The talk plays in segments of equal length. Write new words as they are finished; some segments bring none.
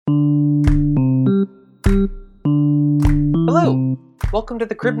Welcome to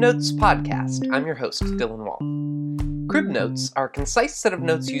the Crib Notes podcast. I'm your host, Dylan Wall. Crib Notes are a concise set of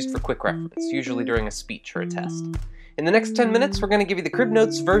notes used for quick reference, usually during a speech or a test. In the next 10 minutes, we're going to give you the Crib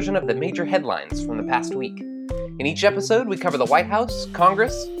Notes version of the major headlines from the past week. In each episode, we cover the White House,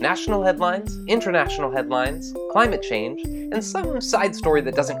 Congress, national headlines, international headlines, climate change, and some side story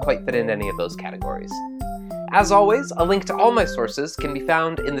that doesn't quite fit into any of those categories. As always, a link to all my sources can be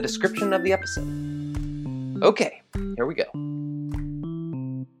found in the description of the episode. Okay, here we go.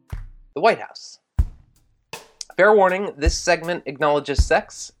 The White House. Fair warning, this segment acknowledges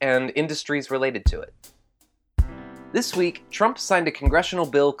sex and industries related to it. This week, Trump signed a congressional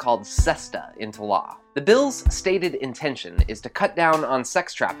bill called SESTA into law. The bill's stated intention is to cut down on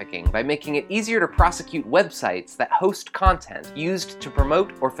sex trafficking by making it easier to prosecute websites that host content used to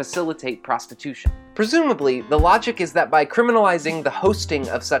promote or facilitate prostitution. Presumably, the logic is that by criminalizing the hosting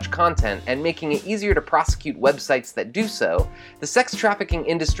of such content and making it easier to prosecute websites that do so, the sex trafficking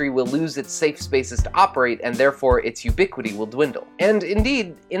industry will lose its safe spaces to operate and therefore its ubiquity will dwindle. And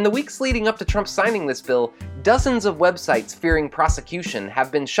indeed, in the weeks leading up to Trump signing this bill, dozens of websites fearing prosecution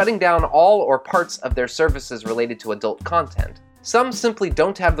have been shutting down all or parts of their services related to adult content. Some simply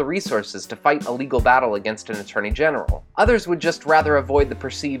don't have the resources to fight a legal battle against an attorney general. Others would just rather avoid the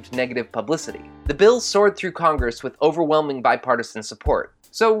perceived negative publicity. The bill soared through Congress with overwhelming bipartisan support.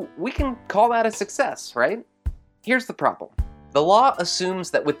 So we can call that a success, right? Here's the problem. The law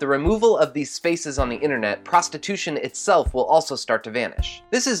assumes that with the removal of these spaces on the internet, prostitution itself will also start to vanish.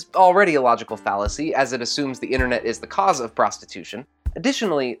 This is already a logical fallacy, as it assumes the internet is the cause of prostitution.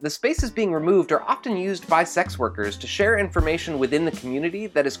 Additionally, the spaces being removed are often used by sex workers to share information within the community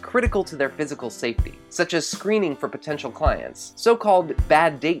that is critical to their physical safety, such as screening for potential clients, so-called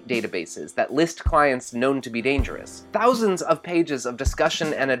bad date databases that list clients known to be dangerous, thousands of pages of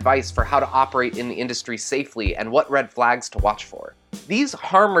discussion and advice for how to operate in the industry safely and what red flags to watch for. These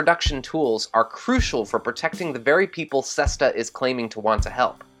harm reduction tools are crucial for protecting the very people SESTA is claiming to want to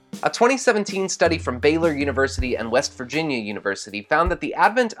help. A 2017 study from Baylor University and West Virginia University found that the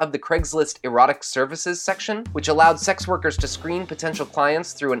advent of the Craigslist erotic services section, which allowed sex workers to screen potential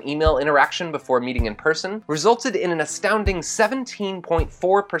clients through an email interaction before meeting in person, resulted in an astounding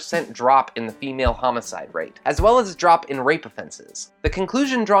 17.4% drop in the female homicide rate, as well as a drop in rape offenses. The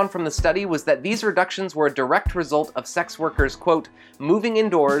conclusion drawn from the study was that these reductions were a direct result of sex workers, quote, moving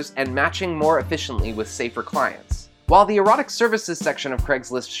indoors and matching more efficiently with safer clients. While the erotic services section of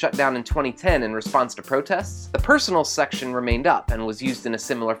Craigslist shut down in 2010 in response to protests, the personal section remained up and was used in a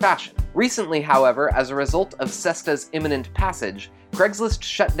similar fashion. Recently, however, as a result of SESTA's imminent passage, Craigslist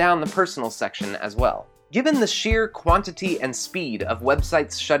shut down the personal section as well. Given the sheer quantity and speed of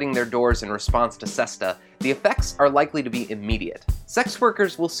websites shutting their doors in response to SESTA, the effects are likely to be immediate. Sex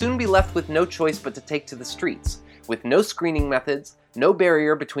workers will soon be left with no choice but to take to the streets, with no screening methods, no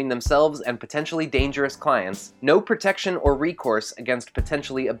barrier between themselves and potentially dangerous clients, no protection or recourse against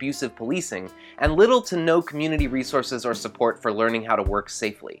potentially abusive policing, and little to no community resources or support for learning how to work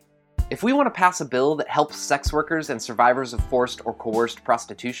safely. If we want to pass a bill that helps sex workers and survivors of forced or coerced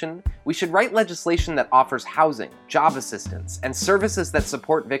prostitution, we should write legislation that offers housing, job assistance, and services that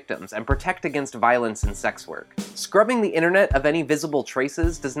support victims and protect against violence in sex work. Scrubbing the internet of any visible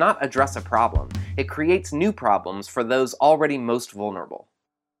traces does not address a problem. It creates new problems for those already most vulnerable.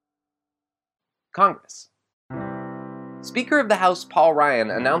 Congress. Speaker of the House Paul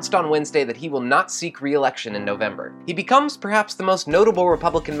Ryan announced on Wednesday that he will not seek re-election in November. He becomes perhaps the most notable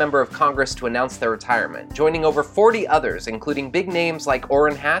Republican member of Congress to announce their retirement, joining over 40 others, including big names like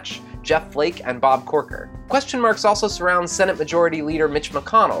Orrin Hatch, Jeff Flake, and Bob Corker. Question marks also surround Senate Majority Leader Mitch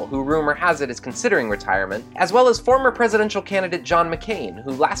McConnell, who rumor has it is considering retirement, as well as former presidential candidate John McCain,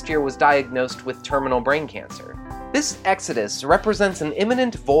 who last year was diagnosed with terminal brain cancer. This exodus represents an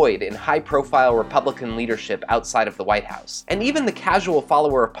imminent void in high-profile Republican leadership outside of the White House, and even the casual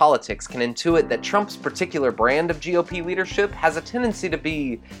follower of politics can intuit that Trump's particular brand of GOP leadership has a tendency to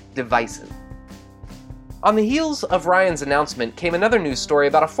be divisive. On the heels of Ryan's announcement came another news story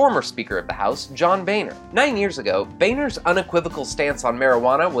about a former Speaker of the House, John Boehner. 9 years ago, Boehner's unequivocal stance on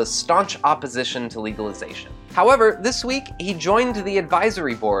marijuana was staunch opposition to legalization. However, this week, he joined the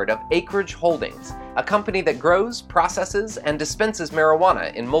advisory board of Acreage Holdings, a company that grows, processes, and dispenses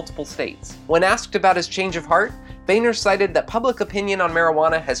marijuana in multiple states. When asked about his change of heart, Boehner cited that public opinion on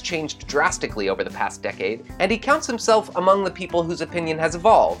marijuana has changed drastically over the past decade, and he counts himself among the people whose opinion has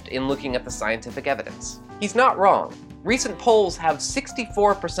evolved in looking at the scientific evidence. He's not wrong. Recent polls have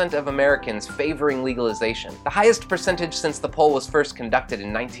 64% of Americans favoring legalization, the highest percentage since the poll was first conducted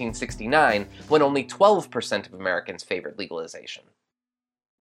in 1969, when only 12% of Americans favored legalization.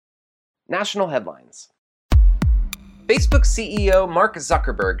 National headlines. Facebook CEO Mark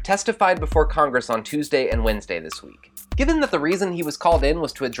Zuckerberg testified before Congress on Tuesday and Wednesday this week. Given that the reason he was called in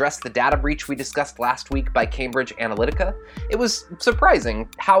was to address the data breach we discussed last week by Cambridge Analytica, it was surprising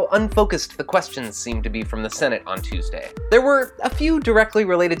how unfocused the questions seemed to be from the Senate on Tuesday. There were a few directly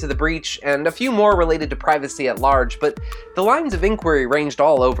related to the breach and a few more related to privacy at large, but the lines of inquiry ranged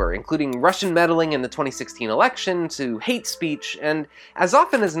all over, including Russian meddling in the 2016 election to hate speech, and as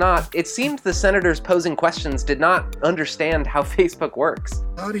often as not, it seemed the senators posing questions did not understand how Facebook works.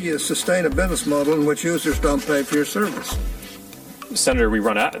 How do you sustain a business model in which users don't pay for your service? Senator, we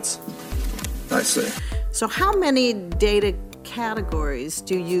run ads. I see. So how many data categories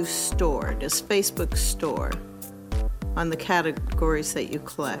do you store, does Facebook store on the categories that you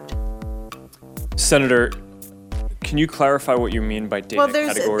collect? Senator, can you clarify what you mean by data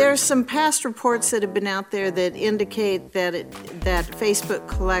categories? Well, there's some past reports that have been out there that indicate that Facebook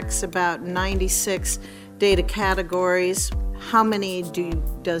collects about 96 data categories. How many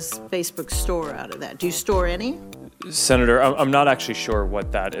does Facebook store out of that? Do you store any? Senator, I'm not actually sure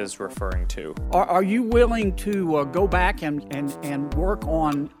what that is referring to. Are you willing to go back and work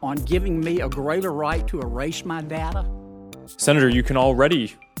on giving me a greater right to erase my data? Senator, you can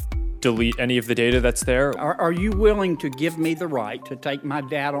already delete any of the data that's there. Are you willing to give me the right to take my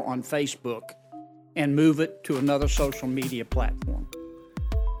data on Facebook and move it to another social media platform?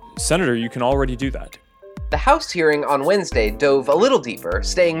 Senator, you can already do that. The House hearing on Wednesday dove a little deeper,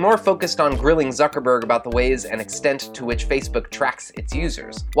 staying more focused on grilling Zuckerberg about the ways and extent to which Facebook tracks its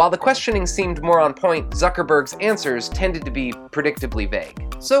users. While the questioning seemed more on point, Zuckerberg's answers tended to be predictably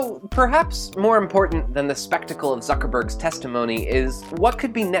vague. So perhaps more important than the spectacle of Zuckerberg's testimony is what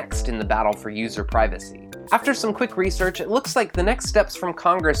could be next in the battle for user privacy. After some quick research, it looks like the next steps from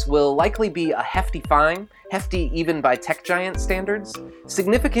Congress will likely be a hefty fine, hefty even by tech giant standards,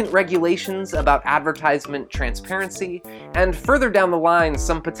 significant regulations about advertisement transparency, and further down the line,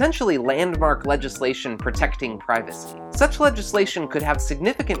 some potentially landmark legislation protecting privacy. Such legislation could have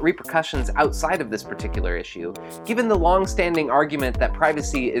significant repercussions outside of this particular issue, given the long-standing argument that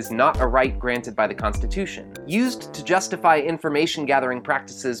privacy is not a right granted by the Constitution, used to justify information-gathering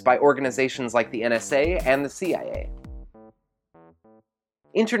practices by organizations like the NSA and the CIA.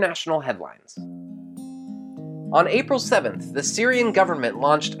 International headlines. On April 7th, the Syrian government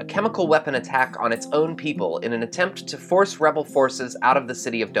launched a chemical weapon attack on its own people in an attempt to force rebel forces out of the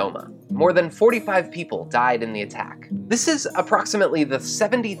city of Douma. More than 45 people died in the attack. This is approximately the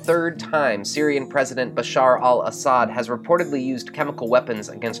 73rd time Syrian President Bashar al-Assad has reportedly used chemical weapons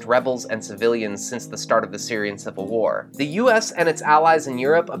against rebels and civilians since the start of the Syrian civil war. The US and its allies in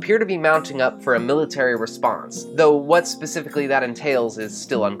Europe appear to be mounting up for a military response, though what specifically that entails is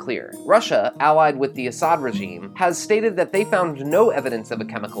still unclear. Russia, allied with the Assad regime, has stated that they found no evidence of a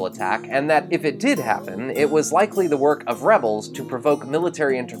chemical attack, and that if it did happen, it was likely the work of rebels to provoke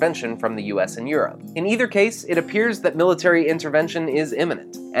military intervention from the US and Europe. In either case, it appears that military intervention is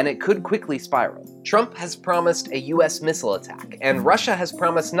imminent, and it could quickly spiral. Trump has promised a US missile attack, and Russia has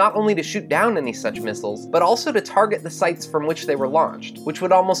promised not only to shoot down any such missiles, but also to target the sites from which they were launched, which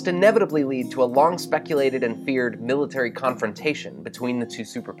would almost inevitably lead to a long speculated and feared military confrontation between the two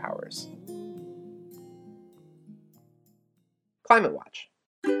superpowers. Climate Watch.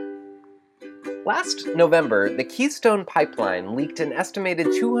 Last November, the Keystone Pipeline leaked an estimated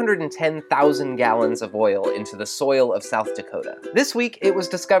 210,000 gallons of oil into the soil of South Dakota. This week, it was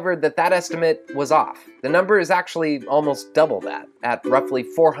discovered that that estimate was off. The number is actually almost double that, at roughly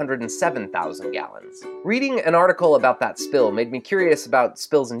 407,000 gallons. Reading an article about that spill made me curious about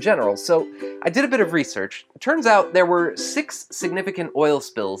spills in general, so I did a bit of research. It turns out there were 6 significant oil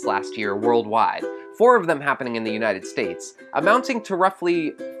spills last year worldwide, 4 of them happening in the United States, amounting to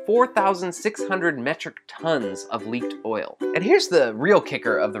roughly 4,600 metric tons of leaked oil. And here's the real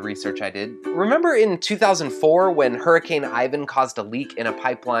kicker of the research I did. Remember in 2004 when Hurricane Ivan caused a leak in a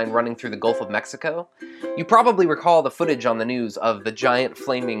pipeline running through the Gulf of Mexico? You probably recall the footage on the news of the giant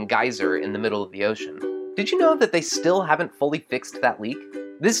flaming geyser in the middle of the ocean. Did you know that they still haven't fully fixed that leak?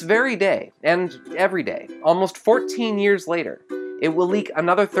 This very day, and every day, almost 14 years later, it will leak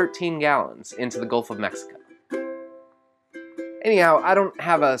another 13 gallons into the Gulf of Mexico. Anyhow, I don't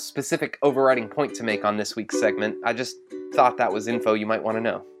have a specific overriding point to make on this week's segment. I just thought that was info you might want to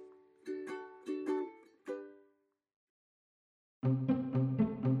know.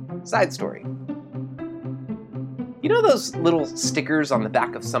 Side story. You know those little stickers on the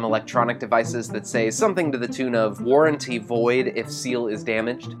back of some electronic devices that say something to the tune of "warranty void if seal is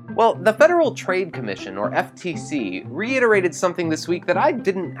damaged"? Well, the Federal Trade Commission, or FTC, reiterated something this week that I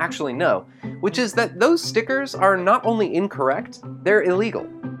didn't actually know, which is that those stickers are not only incorrect, they're illegal.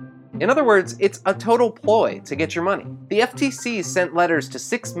 In other words, it's a total ploy to get your money. The FTC sent letters to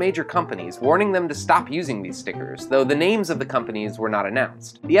 6 major companies warning them to stop using these stickers, though the names of the companies were not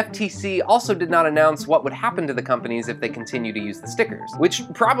announced. The FTC also did not announce what would happen to the companies if they continue to use the stickers, which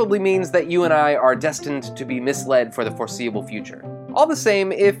probably means that you and I are destined to be misled for the foreseeable future. All the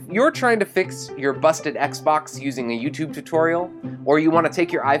same, if you're trying to fix your busted Xbox using a YouTube tutorial, or you want to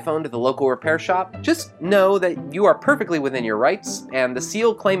take your iPhone to the local repair shop, just know that you are perfectly within your rights, and the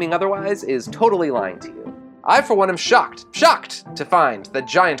seal claiming otherwise is totally lying to you. I, for one, am shocked to find that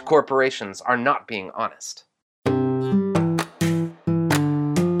giant corporations are not being honest.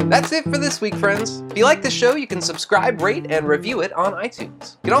 That's it for this week, friends. If you like the show, you can subscribe, rate, and review it on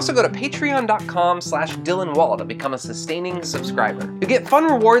iTunes. You can also go to patreon.com/DylanWall to become a sustaining subscriber. You get fun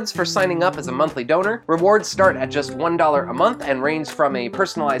rewards for signing up as a monthly donor. Rewards start at just $1 a month and range from a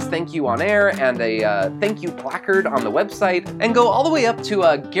personalized thank you on air and a thank you placard on the website, and go all the way up to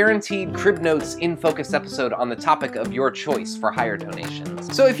a guaranteed Crib Notes in Focus episode on the topic of your choice for higher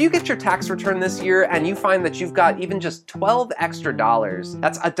donations. So if you get your tax return this year and you find that you've got even just $12 extra,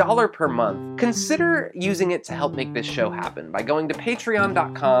 that's $1 per month, consider using it to help make this show happen by going to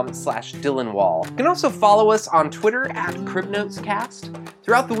patreon.com/DylanWall. You can also follow us on Twitter at CribNotesCast.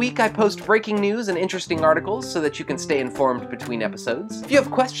 Throughout the week, I post breaking news and interesting articles so that you can stay informed between episodes. If you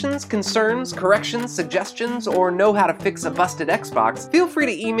have questions, concerns, corrections, suggestions, or know how to fix a busted Xbox, feel free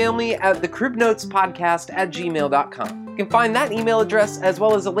to email me at thecribnotespodcast@gmail.com. You can find that email address as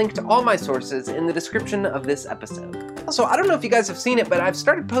well as a link to all my sources in the description of this episode. Also, I don't know if you guys have seen it, but I've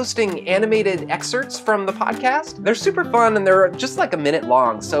started posting animated excerpts from the podcast. They're super fun and they're just like a minute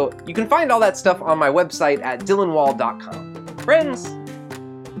long, so you can find all that stuff on my website at dylanwall.com. Friends,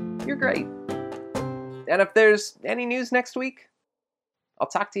 you're great. And if there's any news next week, I'll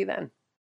talk to you then.